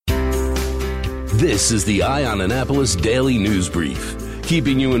This is the Eye on Annapolis Daily News Brief,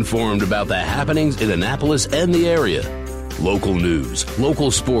 keeping you informed about the happenings in Annapolis and the area. Local news,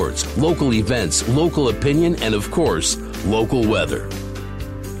 local sports, local events, local opinion, and of course, local weather.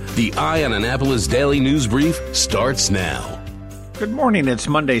 The Eye on Annapolis Daily News Brief starts now. Good morning. It's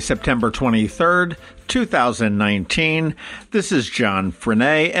Monday, September 23rd, 2019. This is John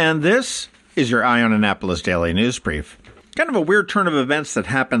Frenaye, and this is your Eye on Annapolis Daily News Brief. Kind of a weird turn of events that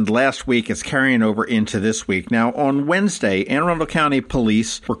happened last week is carrying over into this week. Now, on Wednesday, Anne Arundel County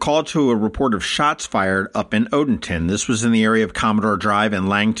Police were called to a report of shots fired up in Odenton. This was in the area of Commodore Drive and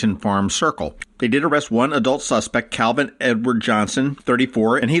Langton Farm Circle. They did arrest one adult suspect, Calvin Edward Johnson,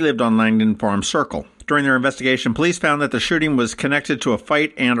 34, and he lived on Langton Farm Circle. During their investigation, police found that the shooting was connected to a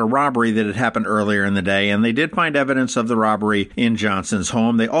fight and a robbery that had happened earlier in the day, and they did find evidence of the robbery in Johnson's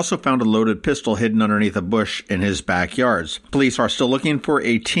home. They also found a loaded pistol hidden underneath a bush in his backyards. Police are still looking for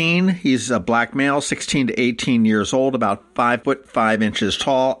a teen. He's a black male, 16 to 18 years old, about 5 foot 5 inches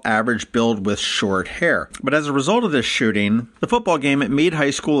tall, average build with short hair. But as a result of this shooting, the football game at Meade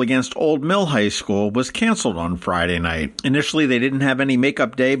High School against Old Mill High School was canceled on Friday night. Initially, they didn't have any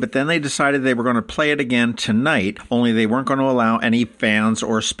makeup day, but then they decided they were going to play it again tonight, only they weren't going to allow any fans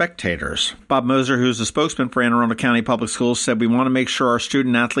or spectators. Bob Moser, who's the spokesman for Anne Arundel County Public Schools, said, "We want to make sure our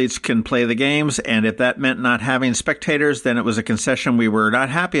student athletes can play the games, and if that meant not having spectators, then it was a concession we were not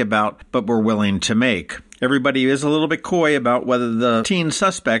happy about, but were willing to make." Everybody is a little bit coy about whether the teen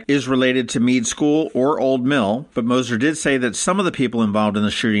suspect is related to Meade School or Old Mill, but Moser did say that some of the people involved in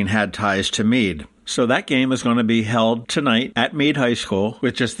the shooting had ties to Meade. So that game is going to be held tonight at Meade High School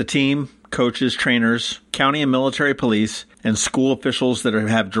with just the team, coaches, trainers, county and military police, and school officials that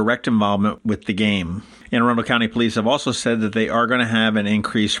have direct involvement with the game. Anne Arundel County Police have also said that they are going to have an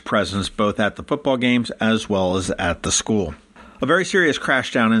increased presence both at the football games as well as at the school. A very serious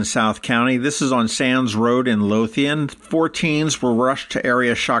crash down in South County. This is on Sands Road in Lothian. 4 teens were rushed to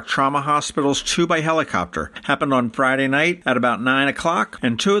area shock trauma hospitals, 2 by helicopter. Happened on Friday night at about 9 o'clock,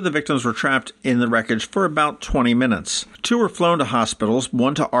 and 2 of the victims were trapped in the wreckage for about 20 minutes. 2 were flown to hospitals,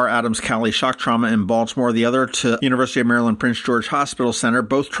 one to R. Adams Cowley Shock Trauma in Baltimore, the other to University of Maryland Prince George Hospital Center,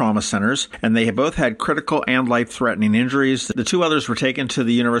 both trauma centers, and they both had critical and life-threatening injuries. The 2 others were taken to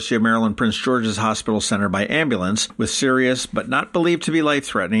the University of Maryland Prince George's Hospital Center by ambulance with serious but not believed to be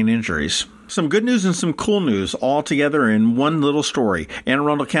life-threatening injuries. Some good news and some cool news all together in one little story. Anne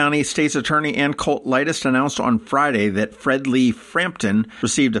Arundel County State's Attorney Ann Colt Lightis announced on Friday that Fred Lee Frampton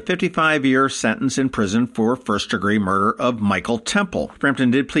received a 55-year sentence in prison for first-degree murder of Michael Temple.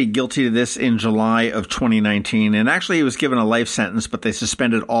 Frampton did plead guilty to this in July of 2019, and actually he was given a life sentence, but they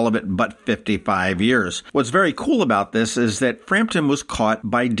suspended all of it but 55 years. What's very cool about this is that Frampton was caught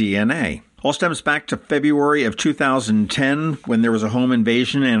by DNA. All stems back to February of 2010 when there was a home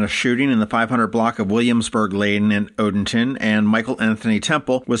invasion and a shooting in the 500 block of Williamsburg Lane in Odenton, and Michael Anthony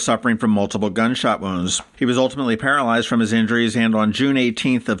Temple was suffering from multiple gunshot wounds. He was ultimately paralyzed from his injuries, and on June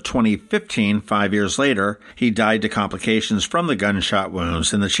 18th of 2015, 5 years later, he died to complications from the gunshot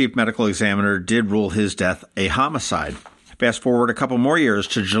wounds, and the chief medical examiner did rule his death a homicide. Fast forward a couple more years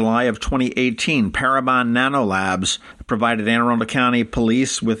to July of 2018, Parabon Nanolabs provided Anne Arundel County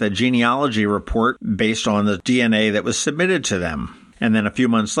Police with a genealogy report based on the DNA that was submitted to them. And then a few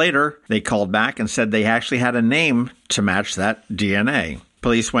months later, they called back and said they actually had a name to match that DNA.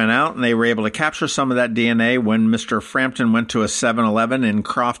 Police went out and they were able to capture some of that DNA when Mr. Frampton went to a 7-Eleven in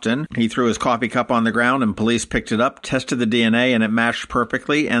Crofton. He threw his coffee cup on the ground and police picked it up, tested the DNA, and it matched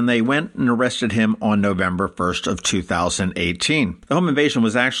perfectly, and they went and arrested him on November 1st of 2018. The home invasion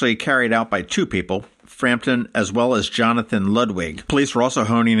was actually carried out by 2 people, Frampton as well as Jonathan Ludwig. Police were also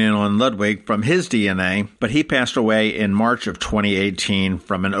honing in on Ludwig from his DNA, but he passed away in March of 2018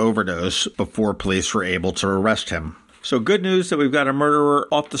 from an overdose before police were able to arrest him. So good news that we've got a murderer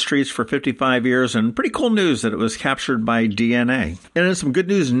off the streets for 55 years, and pretty cool news that it was captured by DNA. And in some good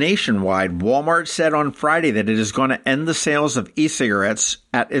news nationwide, Walmart said on Friday that it is going to end the sales of e-cigarettes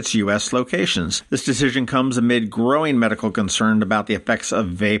at its U.S. locations. This decision comes amid growing medical concern about the effects of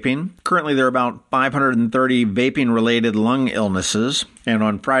vaping. Currently, there are about 530 vaping-related lung illnesses, and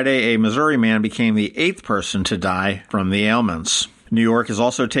on Friday, a Missouri man became the 8th person to die from the ailments. New York is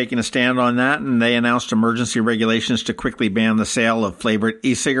also taking a stand on that, and they announced emergency regulations to quickly ban the sale of flavored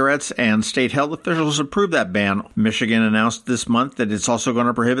e-cigarettes, and state health officials approved that ban. Michigan announced this month that it's also going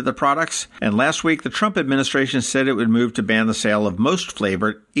to prohibit the products, and last week the Trump administration said it would move to ban the sale of most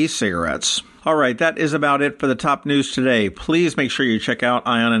flavored e-cigarettes. All right, that is about it for the top news today. Please make sure you check out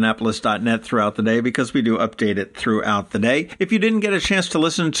eyeonannapolis.net throughout the day because we do update it throughout the day. If you didn't get a chance to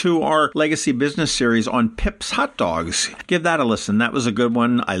listen to our Legacy Business series on Pip's Hot Dogs, give that a listen. That was a good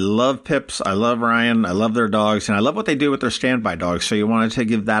one. I love Pips. I love Ryan. I love their dogs. And I love what they do with their standby dogs. So you wanted to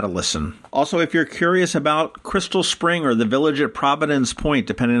give that a listen. Also, if you're curious about Crystal Spring or the village at Providence Point,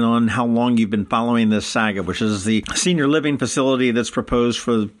 depending on how long you've been following this saga, which is the senior living facility that's proposed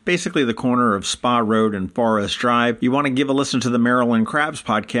for basically the corner of Spa Road and Forest Drive, you want to give a listen to the Maryland Crabs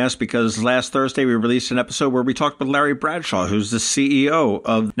podcast because last Thursday we released an episode where we talked with Larry Bradshaw, who's the CEO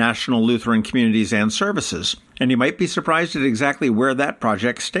of National Lutheran Communities and Services. And you might be surprised at exactly where that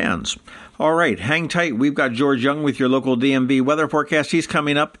project stands. All right, hang tight. We've got George Young with your local DMV weather forecast. He's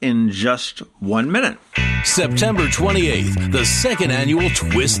coming up in just 1 minute. September 28th, the second annual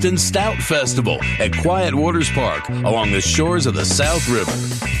Twist and Stout Festival at Quiet Waters Park along the shores of the South River.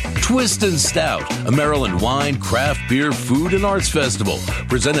 Twist and Stout, a Maryland wine, craft beer, food, and arts festival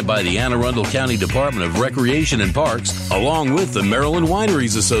presented by the Anne Arundel County Department of Recreation and Parks along with the Maryland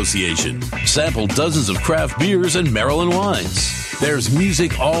Wineries Association. Sample dozens of craft beers and Maryland wines. There's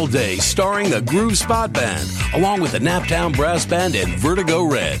music all day starring the Groove Spot Band, along with the Naptown Brass Band and Vertigo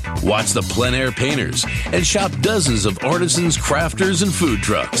Red. Watch the Plein Air Painters and shop dozens of artisans, crafters, and food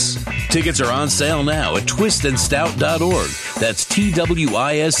trucks. Tickets are on sale now at twistandstout.org. That's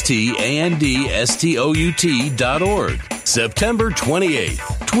TWISTANDSTOUT.org. September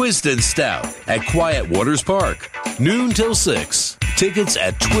 28th, Twist and Stout at Quiet Waters Park, noon till 6. Tickets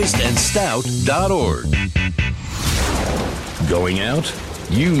at twistandstout.org. Going out?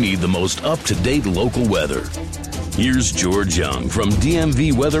 You need the most up-to-date local weather. Here's George Young from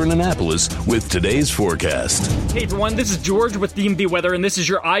DMV Weather in Annapolis with today's forecast. Hey everyone, this is George with DMV Weather, and this is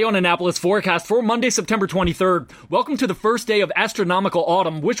your Eye on Annapolis forecast for Monday, September 23rd. Welcome to the first day of astronomical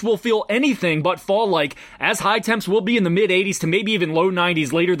autumn, which will feel anything but fall-like, as high temps will be in the mid-80s to maybe even low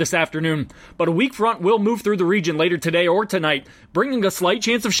 90s later this afternoon. But a weak front will move through the region later today or tonight, bringing a slight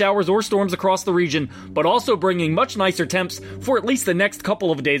chance of showers or storms across the region, but also bringing much nicer temps for at least the next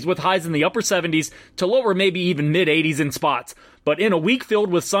couple of days, with highs in the upper 70s to lower maybe even mid-80s in spots. But in a week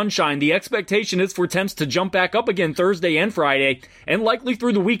filled with sunshine, the expectation is for temps to jump back up again Thursday and Friday, and likely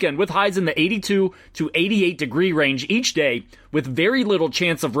through the weekend with highs in the 82 to 88 degree range each day, with very little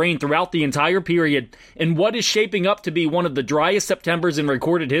chance of rain throughout the entire period, in what is shaping up to be one of the driest Septembers in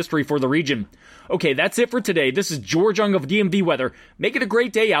recorded history for the region. Okay, that's it for today. This is George Young of DMV Weather. Make it a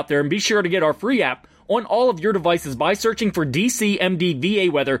great day out there, and be sure to get our free app on all of your devices by searching for DCMD VA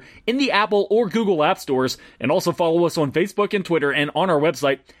Weather in the Apple or Google App Stores, and also follow us on Facebook and Twitter and on our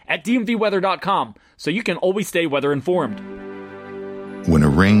website at dmvweather.com so you can always stay weather informed. When a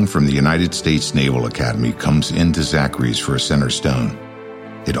ring from the United States Naval Academy comes into Zachary's for a center stone,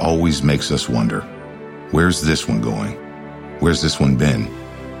 it always makes us wonder, where's this one going? Where's this one been?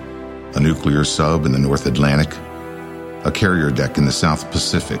 A nuclear sub in the North Atlantic? A carrier deck in the South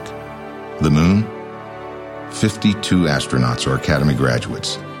Pacific? The moon? 52 astronauts are Academy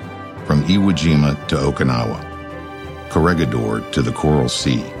graduates, from Iwo Jima to Okinawa, Corregidor to the Coral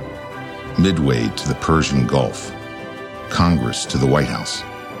Sea, Midway to the Persian Gulf, Congress to the White House.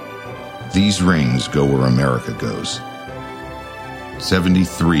 These rings go where America goes.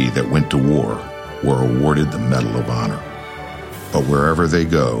 73 that went to war were awarded the Medal of Honor. But wherever they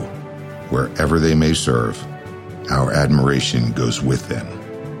go, wherever they may serve, our admiration goes with them.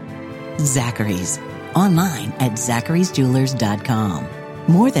 Zachary's. Online at zacharysjewelers.com.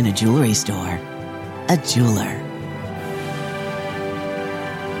 More than a jewelry store, a jeweler.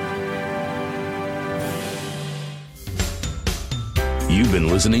 You've been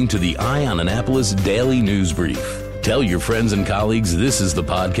listening to the Eye on Annapolis Daily News Brief. Tell your friends and colleagues this is the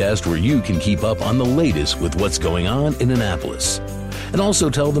podcast where you can keep up on the latest with what's going on in Annapolis. And also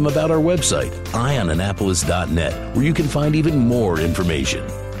tell them about our website, eyeonannapolis.net, where you can find even more information.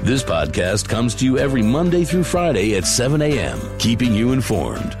 This podcast comes to you every Monday through Friday at 7 a.m., keeping you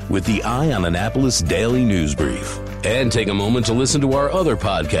informed with the Eye on Annapolis Daily News Brief. And take a moment to listen to our other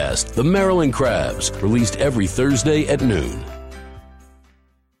podcast, The Maryland Crabs, released every Thursday at noon.